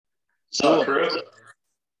So, crew,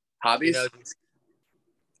 Hobbies?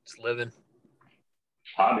 Just living.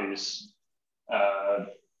 hobbies. How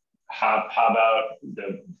about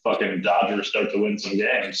the fucking Dodgers start to win some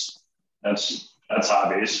games? That's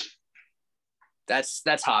hobbies.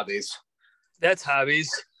 That's hobbies. That's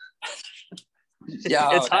hobbies. Yo,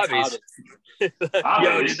 It's that's hobbies. Hobbies.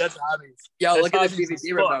 Yo, dude, that's hobbies. Yo, That's look at the hobbies DVD as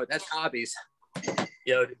fuck. remote. That's hobbies.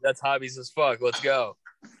 Yo, dude, that's hobbies as fuck. Let's go.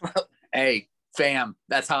 Hey, fam,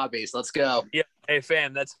 that's hobbies. Let's go. Yeah. Hey,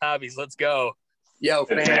 fam, that's hobbies. Let's go. Yo,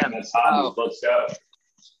 Hey, fam. that's hobbies. Oh. Let's go.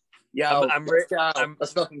 Yo, let's go.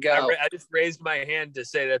 Let's fucking go. I just raised my hand to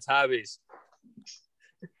say that's hobbies.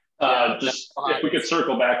 Just if we could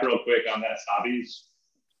circle back real quick on that's hobbies.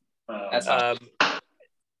 That's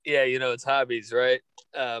Yeah, it's hobbies, right?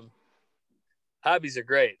 Hobbies are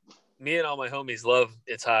great. Me and all my homies love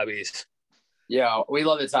it's hobbies. Yeah, we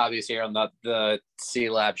love its hobbies here on the C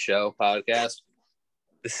Lab Show podcast.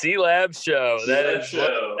 The C Lab Show. That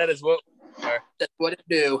is what That's what it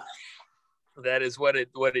do. That is what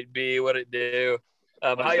it be, what it do.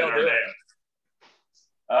 How y'all doing?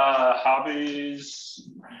 Hobbies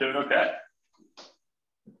doing okay.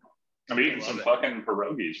 I'm eating some fucking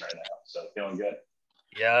pierogies right now, so feeling good.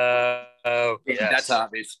 Yeah. Oh, Yes. yes. That's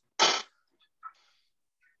hobbies.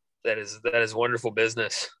 That is wonderful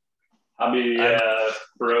business. Hobby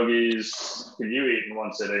pierogies can you eat in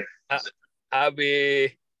one sitting? How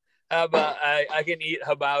about I can eat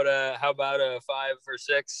how about a 5 or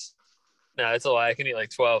 6? No, it's a lie. I can eat like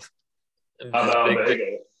 12. How about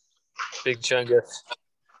bagel? Big chungus.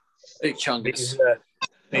 Big chungus.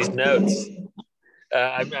 These notes.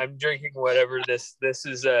 I'm drinking whatever this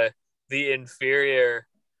is. The inferior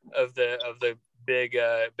of the big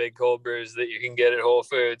cold brews that you can get at Whole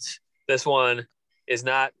Foods. This one is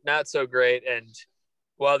not so great, and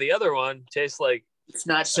while the other one tastes like It's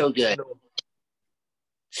not so good.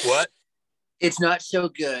 What? It's not so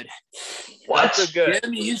good. Not so good.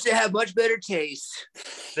 Jim, you used to have much better taste.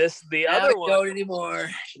 The Now other you one. don't anymore.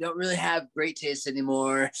 You don't really have great taste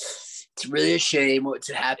anymore. It's really a shame what's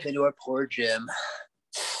happened to our poor Jim.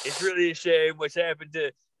 It's really a shame what's happened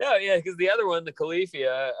to. Oh yeah, because the other one, the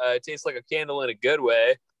Califia, tastes like a candle in a good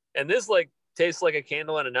way, and this tastes like a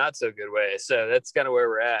candle in a not so good way. So that's kind of where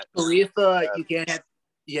we're at. Khalifa,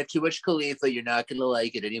 you have too much Khalifa. You're not gonna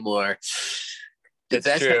like it anymore. The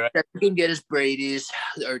best true. that you can get is Brady's,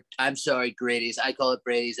 or I'm sorry, Grady's. I call it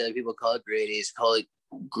Brady's. Other people call it Grady's. Call it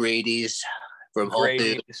Grady's from Whole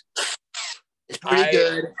Foods. It's pretty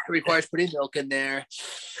good. It requires putting milk in there.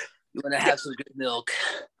 You want to have some good milk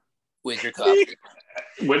with your coffee.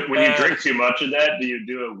 When you drink too much of that, do you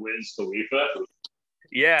do a whiz Khalifa?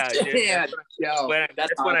 Yeah, dude, Yeah,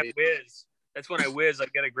 that's when I whiz. That's when I whiz. I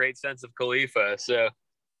get a great sense of Khalifa. So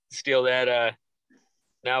steal that.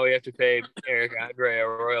 Now we have to pay Eric Andre a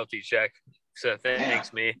royalty check. So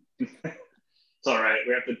thanks, me. It's all right.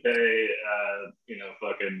 We have to pay,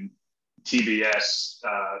 fucking TBS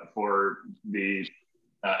for the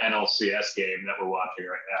NLCS game that we're watching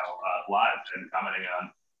right now, live and commenting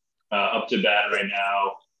on. Up to bat right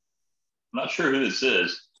now. I'm not sure who this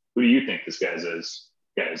is. Who do you think this guy is?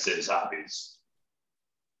 Hobbies.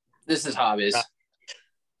 This is hobbies.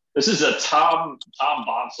 This is a Tom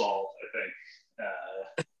Bonsall, I think.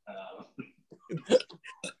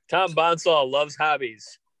 Tom Bonsall loves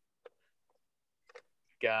hobbies.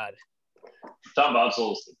 God. Tom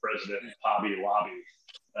Bonsall is the president of Hobby Lobby.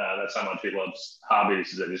 That's how much he loves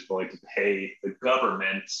hobbies. Is that he's going to pay the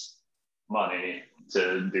government money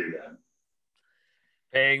to do that.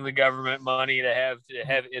 Paying the government money to have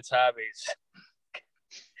its hobbies.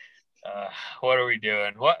 What are we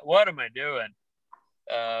doing? What am I doing?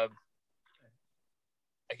 I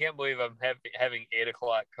can't believe I'm having 8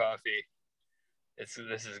 o'clock coffee. This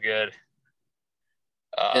is good.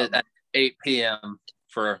 At 8 p.m.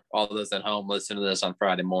 for all those at home listening to this on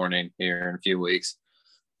Friday morning here in a few weeks.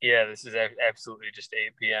 Yeah, this is absolutely just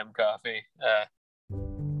 8 p.m. coffee.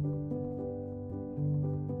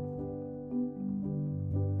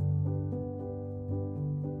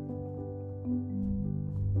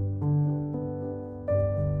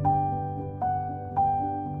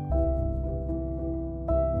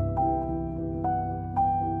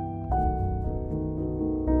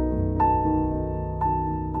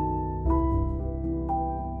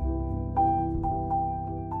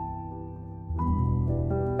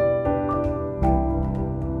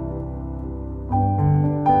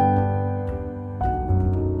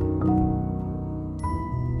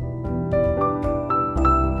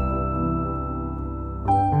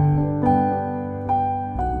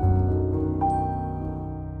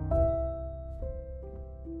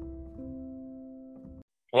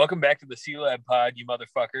 Welcome back to the C Lab Pod, you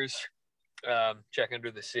motherfuckers. Check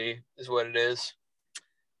Under the Sea is what it is.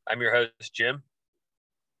 I'm your host, Jim.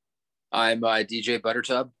 I'm DJ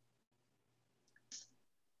Buttertub.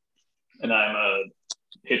 And I'm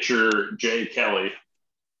pitcher Jay Kelly.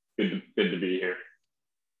 Good to be here.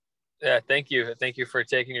 Yeah, thank you. Thank you for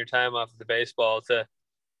taking your time off of the baseball to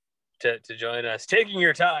join us. Taking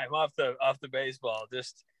your time off the baseball.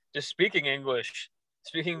 Just speaking English,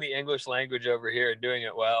 speaking the English language over here and doing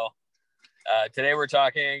it well. Today we're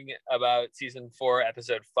talking about season 4,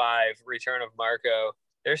 episode 5, Return of Marco.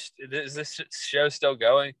 Is this show still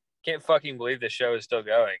going? Can't fucking believe this show is still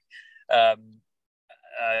going.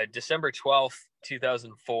 December 12th,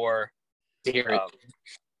 2004.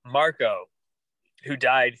 Marco, who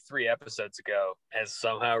died 3 episodes ago, has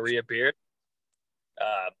somehow reappeared.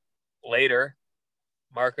 Later,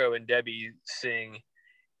 Marco and Debbie sing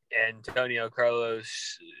Antonio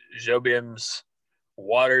Carlos Jobim's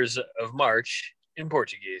Waters of March in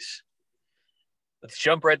Portuguese. Let's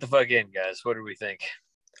jump right the fuck in, guys. What do we think?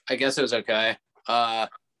 I guess it was okay.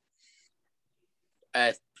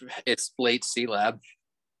 It's late C-Lab,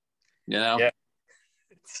 you know? Yeah.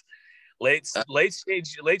 It's late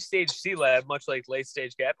stage C-Lab, much like late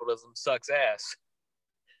stage capitalism, sucks ass.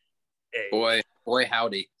 Hey. Boy,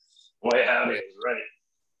 howdy. Boy, howdy, right.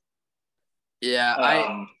 Yeah,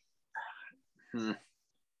 I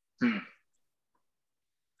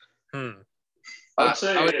would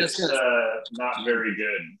say it's not very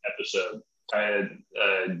good episode. I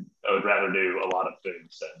would rather do a lot of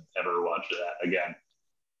things than ever watch that again.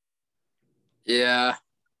 Yeah,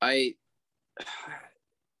 I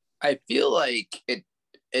feel like it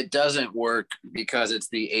doesn't work because it's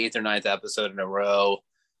the 8th or 9th episode in a row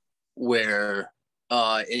where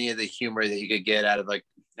any of the humor that you could get out of like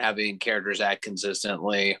having characters act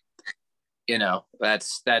consistently, you know, that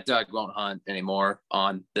dog won't hunt anymore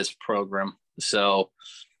on this program. So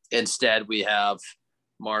instead we have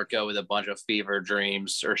Marco with a bunch of fever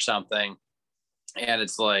dreams or something. And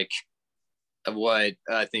it's like what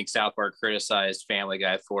I think South Park criticized Family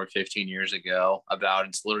Guy for 15 years ago about.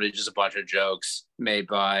 It's literally just a bunch of jokes made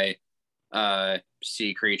by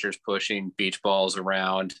sea creatures pushing beach balls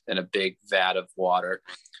around in a big vat of water.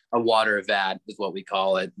 A water vat is what we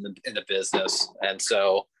call it in the business. And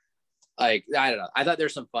so, like, I don't know. I thought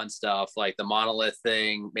there's some fun stuff. Like the monolith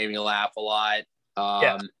thing made me laugh a lot.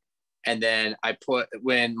 And then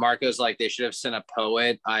when Marco's like, they should have sent a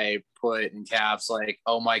poet, I put in caps like,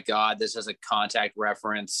 oh my God, this is a Contact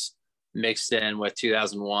reference mixed in with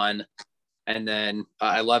 2001. And then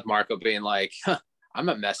I love Marco being like, I'm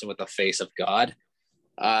not messing with the face of God.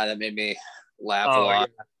 That made me laugh a lot.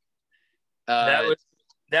 Yeah.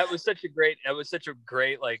 That was such a great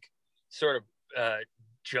like sort of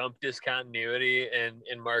jump discontinuity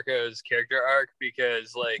in Marco's character arc,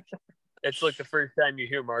 because like it's like the first time you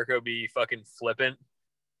hear Marco be fucking flippant,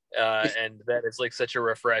 and that is like such a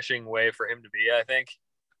refreshing way for him to be, I think.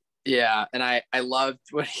 Yeah, and I loved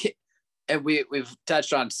when we've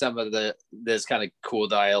touched on some of this kind of cool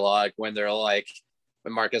dialogue when they're like,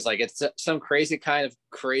 when Marco's like, it's some crazy kind of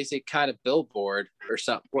billboard or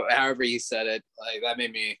something, however he said it. Like that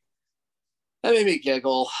made me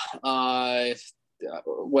giggle.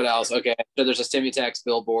 What else? Okay, so there's a Stimitex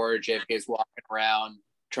billboard. JFK's walking around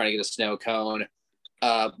trying to get a snow cone.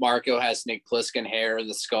 Marco has Snake Plissken hair and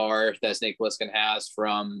the scar that Snake Plissken has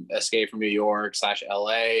from Escape from New York /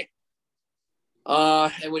 LA.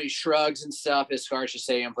 And when he shrugs and stuff, his scars just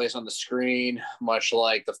stay in place on the screen, much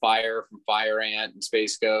like the fire from Fire Ant and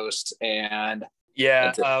Space Ghost. And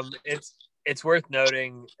yeah, it's worth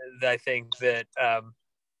noting that I think that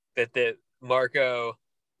that Marco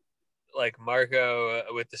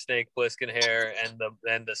with the Snake Plissken hair and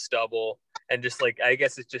the stubble, and just like, I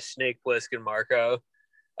guess it's just Snake Plissken Marco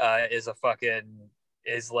is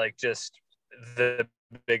like just the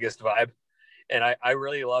biggest vibe. And I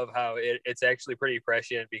really love how it's actually pretty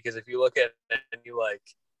prescient, because if you look at any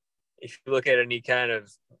kind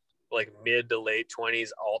of like mid to late 20s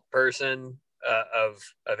alt person of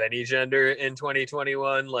any gender in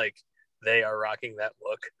 2021, like they are rocking that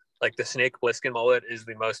look. Like the Snake Plissken mullet is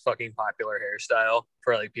the most fucking popular hairstyle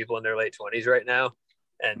for like people in their late 20s right now.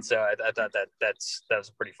 And so I thought that was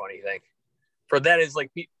a pretty funny thing. For that is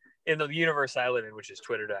like in the universe I live in, which is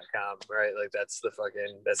twitter.com, right? Like that's the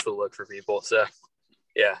look for people. So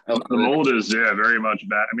yeah. The mold is very much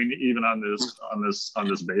bad. I mean, even on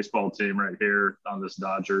this baseball team right here, on this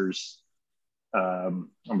Dodgers and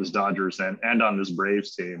on this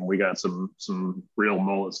Braves team, we got some real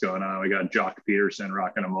mullets going on. We got Jock Peterson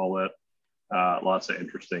rocking a mullet. Lots of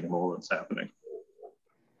interesting mullets happening.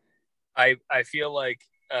 I feel like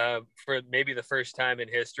for maybe the first time in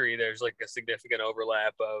history, there's like a significant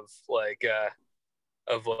overlap of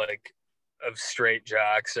straight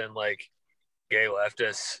jocks and like gay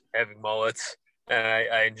leftists having mullets, and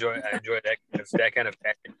I enjoy that kind of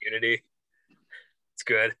passion unity. It's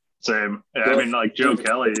good. Same. Yeah, I mean, like Joe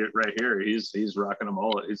Kelly right here, he's rocking a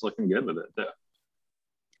mullet. He's looking good with it too.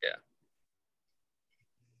 Yeah.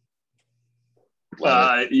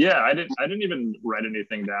 I didn't even write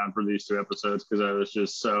anything down for these 2 episodes because I was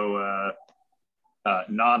just so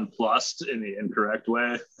nonplussed in the incorrect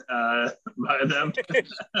way by them.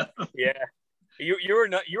 Yeah. You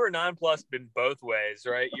were nonplussed in both ways,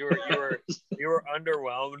 right? You were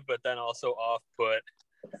underwhelmed, but then also off put.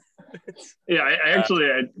 Yeah, I actually,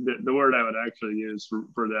 the word I would actually use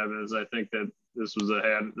for them is I think that this was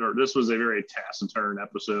a very taciturn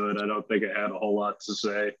episode. I don't think it had a whole lot to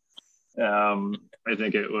say. I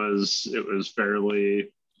think it was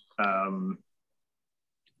fairly. I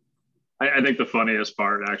think the funniest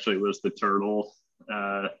part actually was the turtle.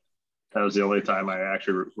 That was the only time I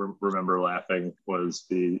actually remember laughing, was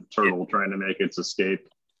the turtle trying to make its escape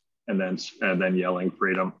and then yelling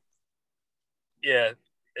freedom. Yeah,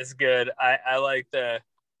 it's good. I like the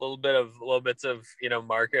little bits of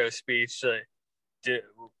Marco's speech,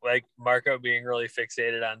 like Marco being really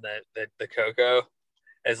fixated on the cocoa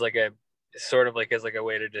as like a sort of like as like a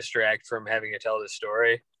way to distract from having to tell the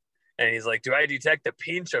story. And he's like, "Do I detect a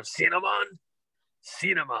pinch of cinnamon?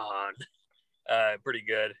 Cinnamon." Pretty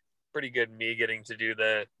good me getting to do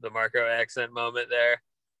the Marco accent moment there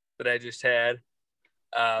that I just had.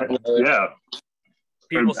 Yeah.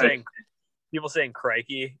 People saying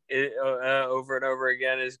crikey over and over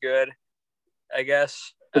again is good, I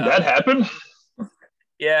guess. Did that happen?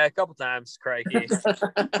 Yeah, a couple times, crikey.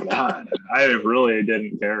 God, I really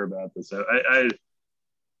didn't care about this. I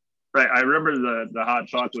remember the hot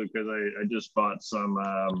chocolate because I just bought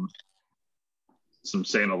some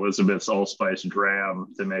St. Elizabeth's allspice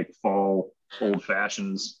dram to make fall old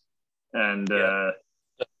fashions, and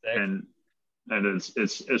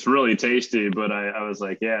it's really tasty. But I was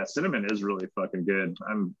like, yeah, cinnamon is really fucking good.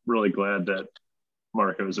 I'm really glad that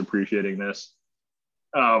Marco is appreciating this.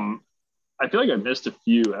 I feel like I missed a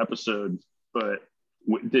few episodes, but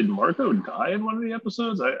did Marco die in one of the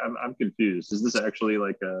episodes? I'm confused. Is this actually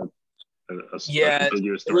like a it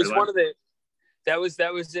was one of the that was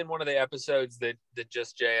in one of the episodes that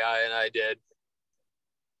just Ji and I did.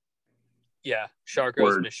 Yeah,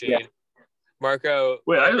 Sharko's machine. Yeah. Marco.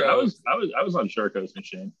 I was on Sharko's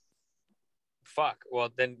machine. Fuck. Well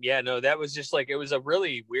then, yeah, no, that was just like, it was a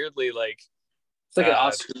really weirdly like. It's like an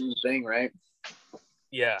Austrian thing, right?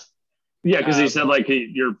 Yeah. Yeah, because he said like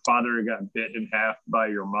your father got bit in half by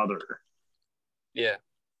your mother. Yeah.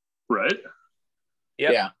 Right.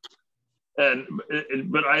 Yep. Yeah.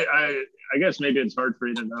 But I guess maybe it's hard for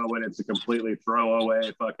you to know when it's a completely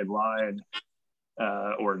throwaway fucking line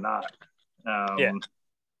or not.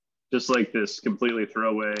 Just like this completely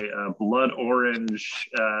throwaway blood orange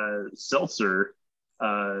seltzer,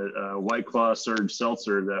 White Claw Surge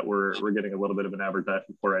seltzer that we're getting a little bit of an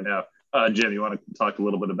advertisement for right now. Jim, you want to talk a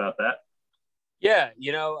little bit about that? Yeah,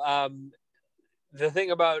 the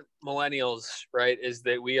thing about millennials, right, is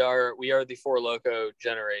that we are the Four Loko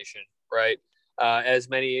generation, right? As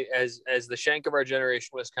the shank of our generation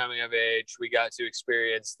was coming of age, we got to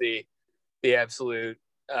experience the absolute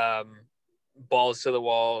balls to the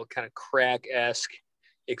wall kind of crack-esque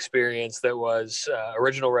experience that was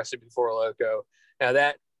original Recipe Four Loko. Now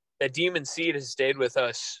that demon seed has stayed with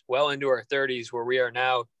us well into our 30s, where we are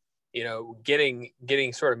now,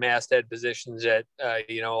 getting sort of masthead positions at a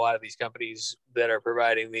lot of these companies that are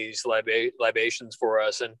providing these libations for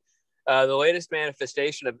us. And the latest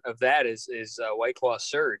manifestation of that is White Claw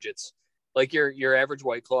Surge. It's like your average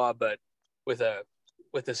White Claw, but with a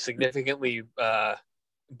significantly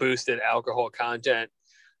boosted alcohol content,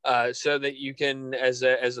 so that you can, as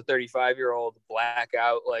a 35-year-old, black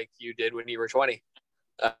out like you did when you were 20.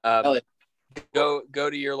 Go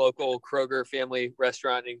to your local Kroger family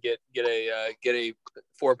restaurant and get a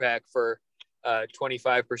 4-pack for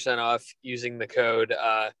 25% off using the code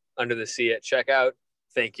Under the Sea at checkout.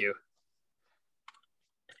 Thank you.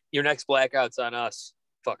 Your next blackout's on us,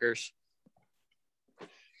 fuckers.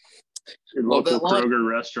 Your local Kroger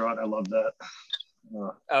restaurant. I love that.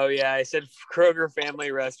 Oh yeah, I said Kroger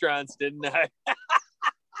family restaurants, didn't I?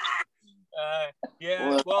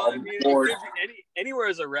 Yeah. Well, I mean, anywhere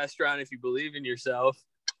is a restaurant if you believe in yourself.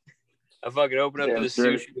 I fucking open up the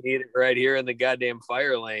sushi and eat it right here in the goddamn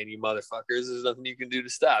fire lane, you motherfuckers. There's nothing you can do to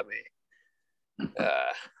stop me.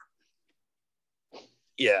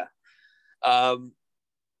 Yeah.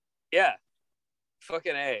 Yeah.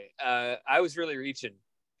 Fucking A. I was really reaching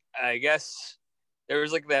I guess there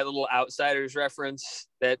was like that little Outsiders reference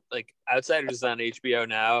that like Outsiders is on HBO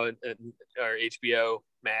now or HBO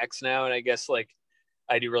Max now, and I guess like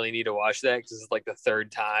I do really need to watch that because it's like the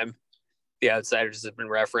third time the Outsiders has been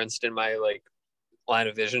referenced in my like line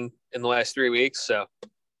of vision in the last 3 weeks. So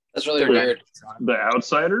that's really weird. The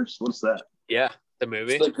Outsiders? What's that? Yeah, the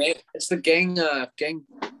movie. It's the gang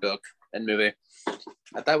book and movie.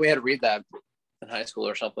 I thought we had to read that in high school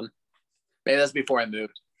or something. Maybe that's before I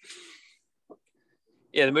moved.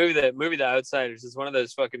 Yeah, the movie The Outsiders is one of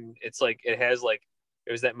those fucking. It's like it has like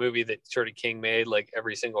it was that movie that Shorty King made like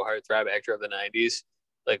every single heartthrob actor of the '90s,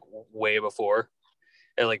 like way before,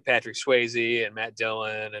 and like Patrick Swayze and Matt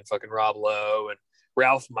Dillon and fucking Rob Lowe and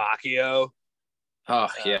Ralph Macchio. Oh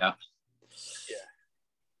yeah.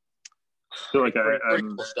 I feel like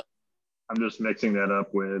I'm just mixing that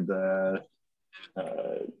up with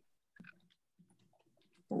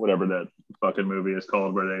whatever that fucking movie is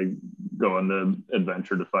called where they go on the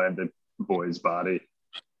adventure to find the boy's body.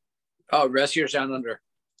 Oh, Rescuers Down Under.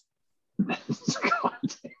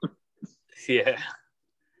 Yeah.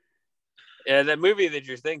 Yeah, that movie that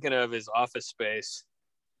you're thinking of is Office Space.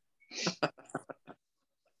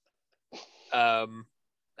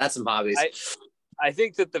 That's some Hobbies. I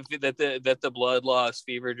think that the Blood Loss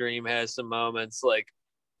Fever Dream has some moments like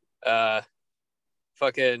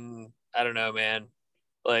fucking I don't know, man.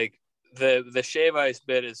 Like the shave ice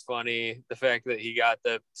bit is funny. The fact that he got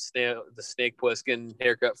the Snake Plissken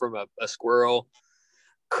haircut from a squirrel.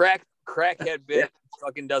 Crackhead bit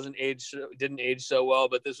fucking didn't age so well,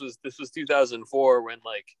 but this was 2004 when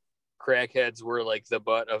like crackheads were like the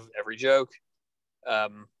butt of every joke.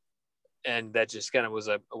 And that just kind of was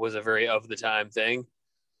a very of the time thing.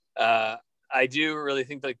 I do really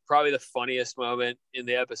think like probably the funniest moment in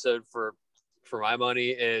the episode for my money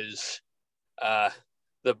is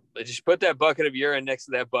just put that bucket of urine next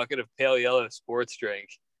to that bucket of pale yellow sports drink.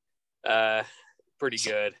 Pretty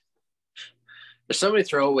good. There's so many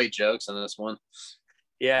throwaway jokes on this one.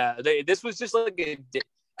 Yeah, this was just like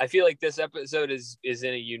I feel like this episode is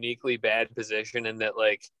in a uniquely bad position in that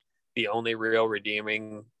like the only real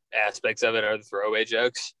redeeming aspects of it are the throwaway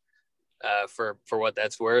jokes. For what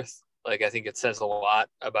that's worth, like I think it says a lot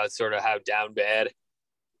about sort of how down bad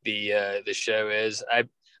the show is.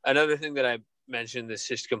 Another thing that I mentioned that's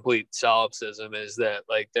just complete solipsism is that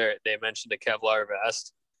like they mentioned a Kevlar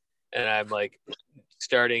vest, and I'm like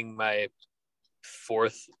starting my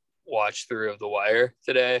fourth watch through of The Wire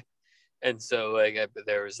today, and so like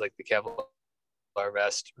there was like the Kevlar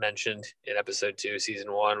vest mentioned in episode 2,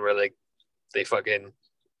 season 1, where like they fuck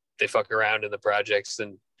around in the projects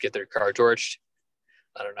and get their car torched.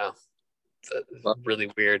 I don't know. It's a really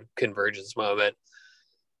weird convergence moment.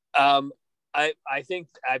 I think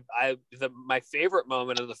my favorite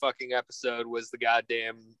moment of the fucking episode was the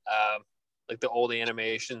goddamn like the old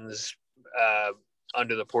animations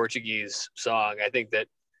Under the Portuguese song. I think that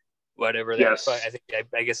whatever that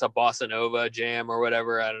I guess a bossa nova jam or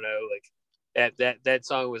whatever, I don't know, like that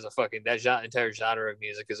song was a fucking entire genre of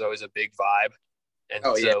music is always a big vibe. And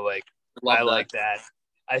like I like that.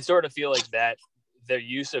 I sort of feel like that their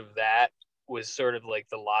use of that was sort of like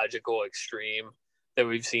the logical extreme that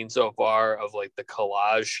we've seen so far of like the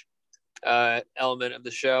collage element of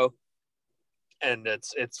the show. And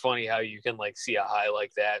it's funny how you can like see a high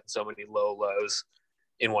like that and so many low lows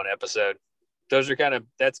in one episode. That's kind of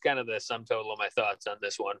the sum total of my thoughts on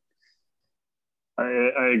this one.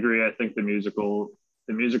 I agree. I think the musical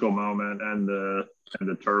moment and the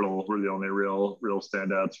turtle were the only real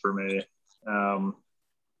standouts for me.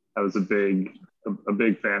 I was a big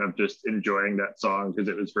fan of just enjoying that song because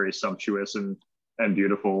it was very sumptuous and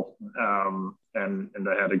beautiful. And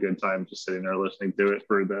I had a good time just sitting there listening to it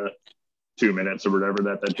for the 2 minutes or whatever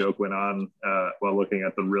that joke went on, while looking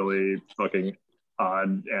at the really fucking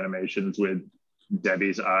odd animations with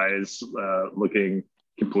Debbie's eyes looking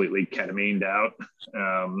completely ketamined out,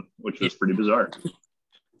 which was pretty bizarre.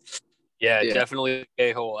 Yeah. Definitely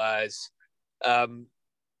a-hole eyes.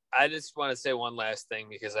 I just want to say one last thing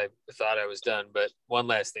because I thought I was done, but one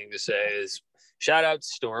last thing to say is shout out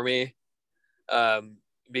Stormy.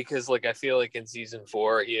 Because like I feel like in season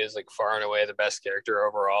 4 he is like far and away the best character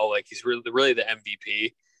overall. Like he's really the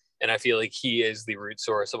MVP, and I feel like he is the root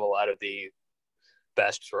source of a lot of the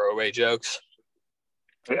best throwaway jokes.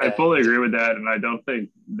 I fully agree with that, and I don't think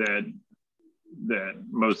that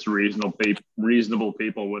most reasonable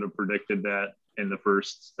people would have predicted that in the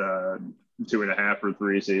first 2.5 or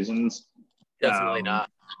 3 seasons. Definitely not.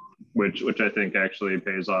 Which I think actually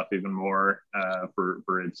pays off even more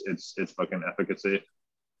for its fucking efficacy.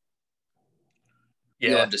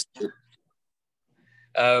 Yeah.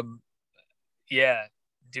 Yeah.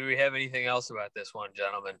 do we have anything else about this one,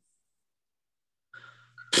 gentlemen?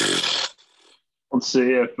 Let's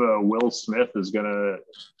see if Will Smith is going to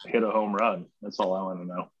hit a home run. That's all I want to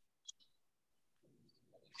know.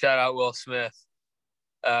 Shout out Will Smith.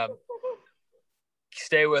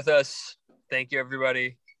 Stay with us. Thank you,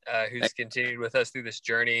 everybody who's continued with us through this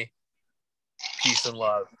journey. Peace and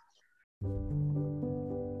love.